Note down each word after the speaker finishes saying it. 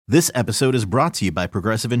This episode is brought to you by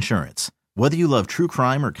Progressive Insurance. Whether you love true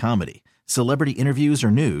crime or comedy, celebrity interviews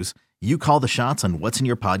or news, you call the shots on what's in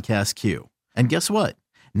your podcast queue. And guess what?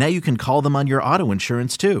 Now you can call them on your auto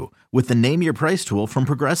insurance too with the Name Your Price tool from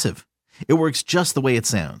Progressive. It works just the way it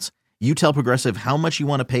sounds. You tell Progressive how much you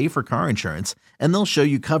want to pay for car insurance, and they'll show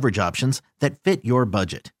you coverage options that fit your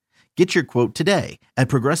budget. Get your quote today at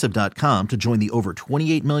Progressive.com to join the over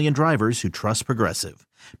 28 million drivers who trust Progressive.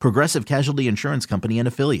 Progressive Casualty Insurance Company and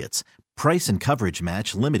Affiliates. Price and coverage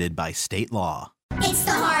match limited by state law. It's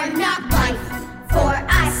the Hard Knock Life for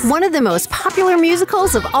us. One of the most popular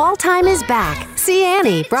musicals of all time is back. See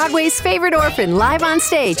Annie, Broadway's favorite orphan, live on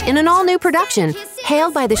stage in an all-new production,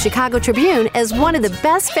 hailed by the Chicago Tribune as one of the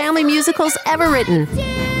best family musicals ever written.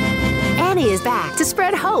 Annie is back to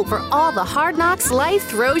spread hope for all the hard knocks life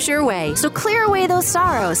throws your way. So clear away those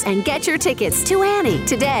sorrows and get your tickets to Annie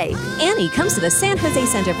today. Annie comes to the San Jose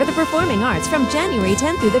Center for the Performing Arts from January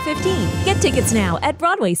 10th through the 15th. Get tickets now at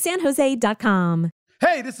BroadwaySanJose.com.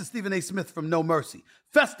 Hey, this is Stephen A. Smith from No Mercy.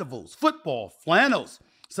 Festivals, football, flannels.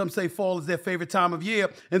 Some say fall is their favorite time of year.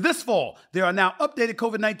 And this fall, there are now updated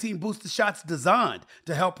COVID-19 booster shots designed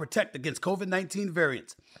to help protect against COVID-19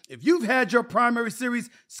 variants. If you've had your primary series,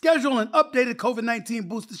 schedule an updated COVID-19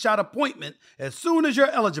 booster shot appointment as soon as you're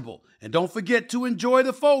eligible. And don't forget to enjoy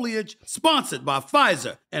the foliage, sponsored by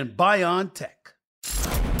Pfizer and BioNTech.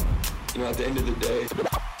 You know, at the end of the day,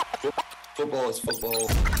 football is football.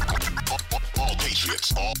 All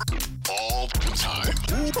Patriots, all the time.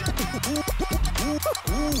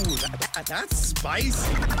 Ooh, that's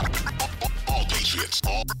spicy. All Patriots,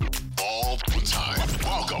 all the time.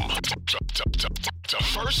 Welcome to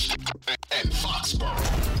First and Foxborough.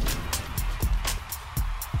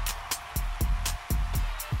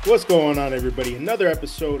 What's going on, everybody? Another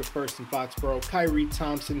episode of First and Foxborough. Kyrie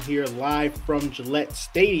Thompson here, live from Gillette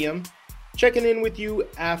Stadium, checking in with you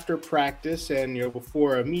after practice and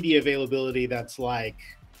before a media availability that's like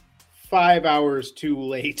 5 hours too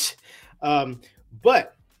late.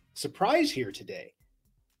 But surprise here today.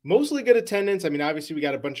 Mostly good attendance. I mean, obviously we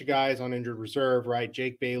got a bunch of guys on injured reserve, right?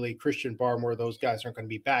 Jake Bailey, Christian Barmore, those guys aren't going to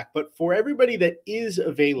be back. But for everybody that is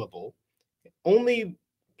available, only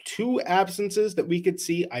two absences that we could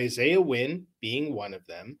see, Isaiah Wynn being one of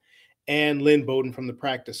them, and Lynn Bowden from the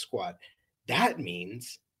practice squad. That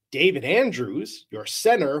means David Andrews, your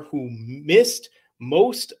center, who missed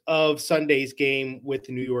most of Sunday's game with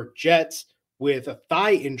the New York Jets with a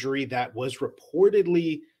thigh injury that was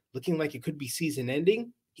reportedly looking like it could be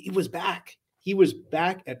season-ending, he was back. He was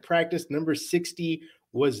back at practice. Number 60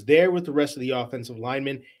 was there with the rest of the offensive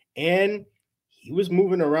linemen, and he was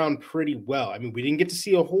moving around pretty well. I mean, we didn't get to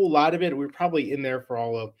see a whole lot of it. We were probably in there for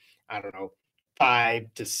all of,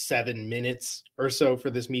 5 to 7 minutes or so for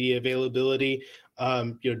this media availability.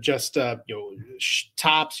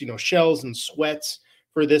 Tops, shells and sweats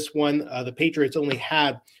for this one. The Patriots only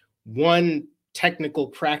had one technical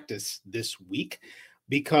practice this week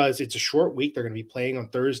because it's a short week. They're going to be playing on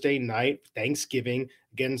Thursday night, Thanksgiving,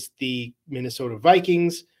 against the Minnesota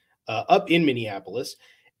Vikings up in Minneapolis.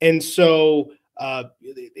 And so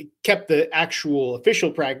they kept the actual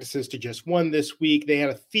official practices to just one this week. They had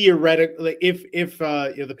a theoretical, if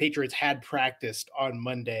the Patriots had practiced on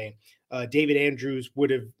Monday, David Andrews would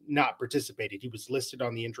have not participated. He was listed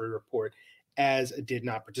on the injury report as did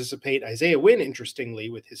not participate. Isaiah Wynn, interestingly,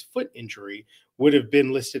 with his foot injury, would have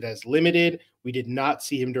been listed as limited. We did not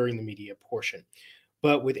see him during the media portion.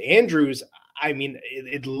 But with Andrews, I mean,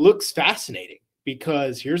 it looks fascinating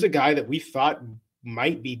because here's a guy that we thought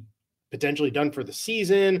might be potentially done for the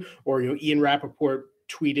season, or Ian Rappaport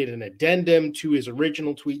tweeted an addendum to his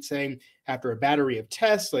original tweet saying after a battery of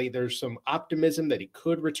tests, there's some optimism that he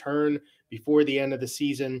could return before the end of the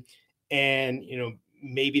season, and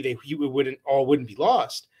maybe he wouldn't be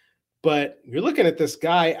lost. But you're looking at this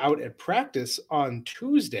guy out at practice on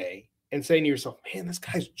Tuesday and saying to yourself, man, this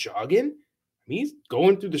guy's jogging. I mean, he's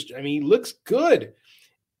going through this. I mean, he looks good.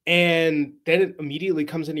 And then it immediately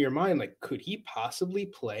comes into your mind, could he possibly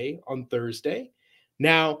play on Thursday?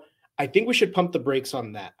 Now, I think we should pump the brakes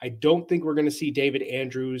on that. I don't think we're going to see David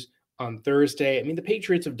Andrews on Thursday. I mean, the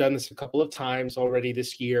Patriots have done this a couple of times already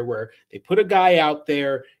this year where they put a guy out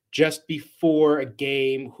there just before a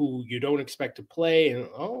game who you don't expect to play. And,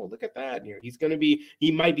 oh, look at that.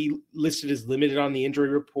 He might be listed as limited on the injury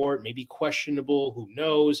report, maybe questionable, who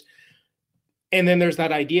knows. And then there's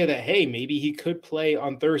that idea that, hey, maybe he could play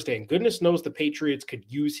on Thursday. And goodness knows the Patriots could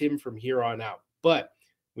use him from here on out. But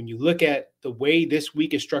when you look at the way this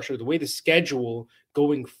week is structured, the way the schedule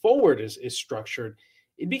going forward is structured,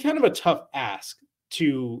 it'd be kind of a tough ask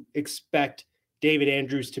to expect David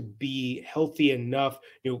Andrews to be healthy enough,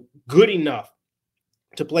 good enough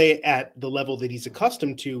to play at the level that he's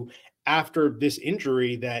accustomed to after this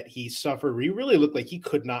injury that he suffered. He really looked like he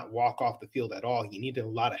could not walk off the field at all. He needed a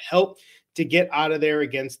lot of help to get out of there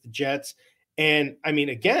against the Jets. And I mean,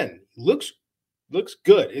 again, looks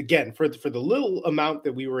good. Again, for the little amount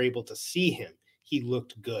that we were able to see him, he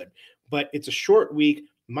looked good. But it's a short week.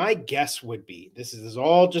 My guess would be, this is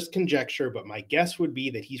all just conjecture, but my guess would be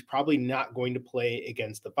that he's probably not going to play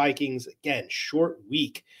against the Vikings. Again, short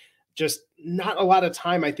week. Just not a lot of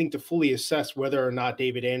time, I think, to fully assess whether or not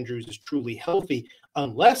David Andrews is truly healthy,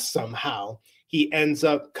 unless somehow he ends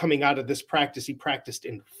up coming out of this practice. He practiced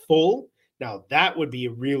in full. Now, that would be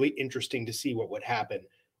really interesting to see what would happen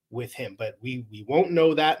with him. But we won't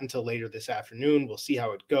know that until later this afternoon. We'll see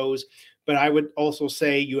how it goes. But I would also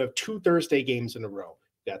say you have 2 Thursday games in a row.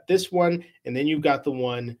 You got this one, and then you've got the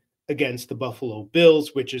one against the Buffalo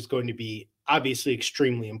Bills, which is going to be obviously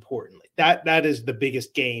extremely important. That is the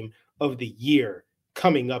biggest game of the year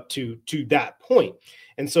coming up to that point.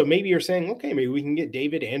 And so maybe you're saying, okay, maybe we can get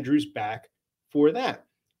David Andrews back for that.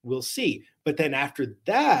 We'll see. But then after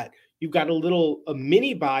that, you've got a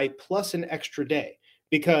mini bye plus an extra day,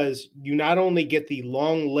 because you not only get the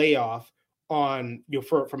long layoff on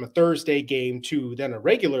from a Thursday game to then a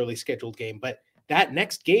regularly scheduled game, but that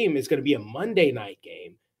next game is going to be a Monday night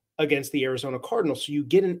game against the Arizona Cardinals. So you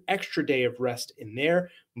get an extra day of rest in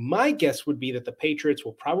there. My guess would be that the Patriots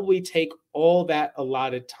will probably take all that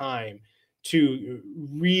allotted time to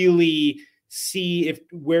really see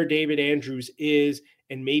where David Andrews is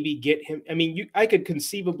and maybe get him. I mean, I could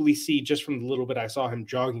conceivably see, just from the little bit I saw him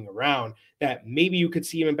jogging around, that maybe you could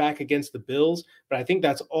see him back against the Bills. But I think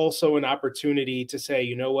that's also an opportunity to say,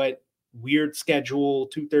 you know what, weird schedule,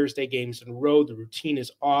 2 Thursday games in a row, the routine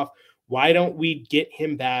is off. Why don't we get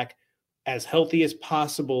him back as healthy as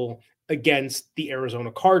possible against the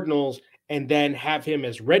Arizona Cardinals, and then have him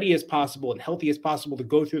as ready as possible and healthy as possible to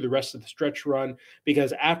go through the rest of the stretch run?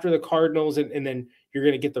 Because after the Cardinals, and then you're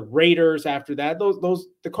going to get the Raiders after that,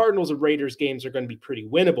 the Cardinals and Raiders games are going to be pretty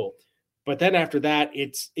winnable. But then after that,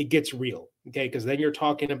 it gets real, okay? Because then you're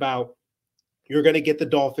talking about, you're going to get the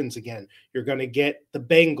Dolphins again. You're going to get the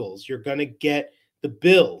Bengals. You're going to get the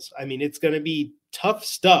Bills. I mean, it's going to be tough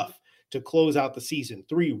stuff to close out the season.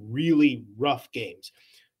 3 really rough games.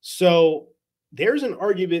 So there's an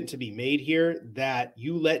argument to be made here that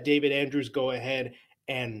you let David Andrews go ahead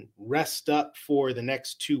and rest up for the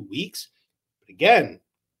next 2 weeks. But again,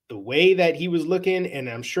 the way that he was looking, and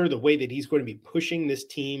I'm sure the way that he's going to be pushing this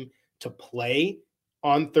team to play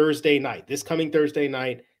on Thursday night, this coming Thursday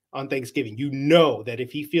night on Thanksgiving, you know that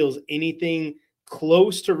if he feels anything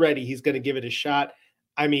close to ready, he's going to give it a shot.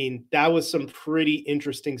 I mean, that was some pretty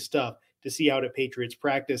interesting stuff to see out at Patriots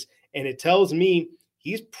practice. And it tells me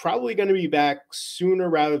he's probably going to be back sooner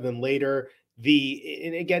rather than later.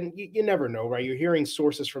 And again, you never know, right? You're hearing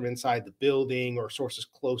sources from inside the building or sources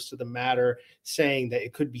close to the matter saying that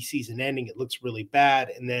it could be season ending. It looks really bad.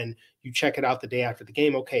 And then you check it out the day after the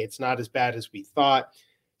game. Okay, it's not as bad as we thought.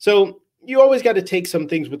 So you always got to take some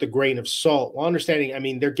things with a grain of salt, while understanding, I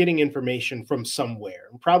mean, they're getting information from somewhere,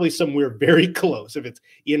 probably somewhere very close. If it's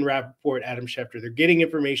Ian Rappaport, Adam Schefter, they're getting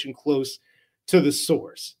information close to the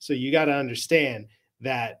source. So you got to understand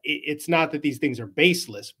that it's not that these things are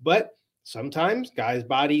baseless, but sometimes guys'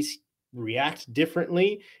 bodies react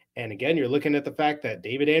differently. And again, you're looking at the fact that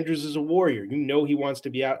David Andrews is a warrior. You know he wants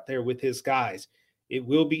to be out there with his guys. It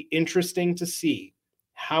will be interesting to see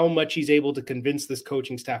how much he's able to convince this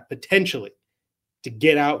coaching staff potentially to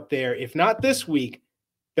get out there, if not this week,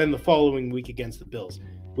 then the following week against the Bills.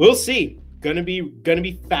 We'll see. Gonna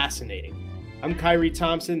be fascinating. I'm Kyrie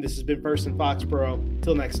Thompson. This has been First in Foxborough.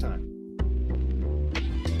 Till next time.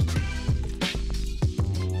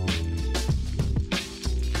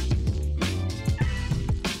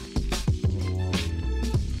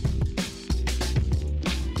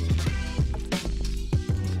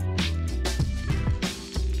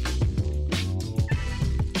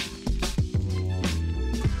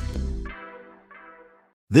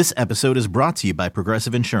 This episode is brought to you by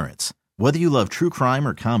Progressive Insurance. Whether you love true crime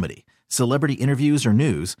or comedy, celebrity interviews or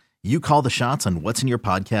news, you call the shots on what's in your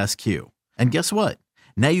podcast queue. And guess what?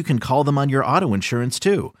 Now you can call them on your auto insurance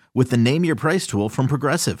too, with the Name Your Price tool from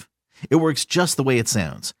Progressive. It works just the way it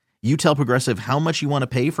sounds. You tell Progressive how much you want to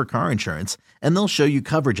pay for car insurance, and they'll show you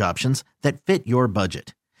coverage options that fit your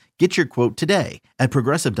budget. Get your quote today at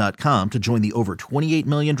Progressive.com to join the over 28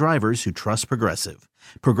 million drivers who trust Progressive.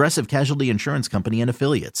 Progressive Casualty Insurance Company and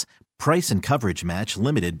Affiliates. Price and coverage match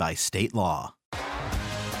limited by state law.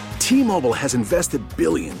 T-Mobile has invested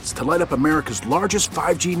billions to light up America's largest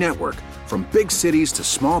 5G network, from big cities to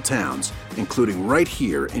small towns, including right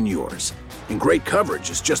here in yours. And great coverage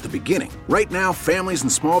is just the beginning. Right now, families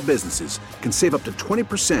and small businesses can save up to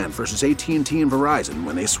 20% versus AT&T and Verizon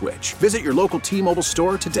when they switch. Visit your local T-Mobile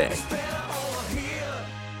store today.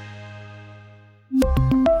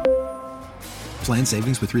 Plan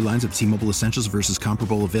savings with 3 lines of T-Mobile Essentials versus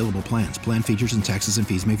comparable available plans. Plan features and taxes and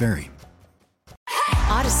fees may vary.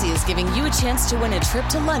 Odyssey is giving you a chance to win a trip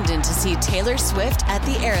to London to see Taylor Swift at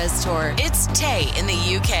the Eras Tour. It's Tay in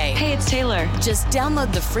the UK. Hey, it's Taylor. Just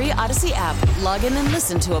download the free Odyssey app, log in and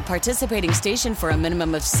listen to a participating station for a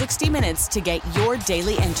minimum of 60 minutes to get your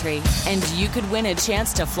daily entry. And you could win a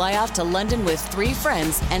chance to fly off to London with 3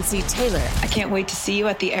 friends and see Taylor. I can't wait to see you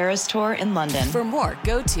at the Eras Tour in London. For more,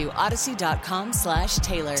 go to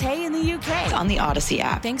odyssey.com/Taylor. Tay in the UK. On the Odyssey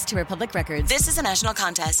app. Thanks to Republic Records. This is a national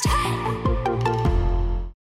contest.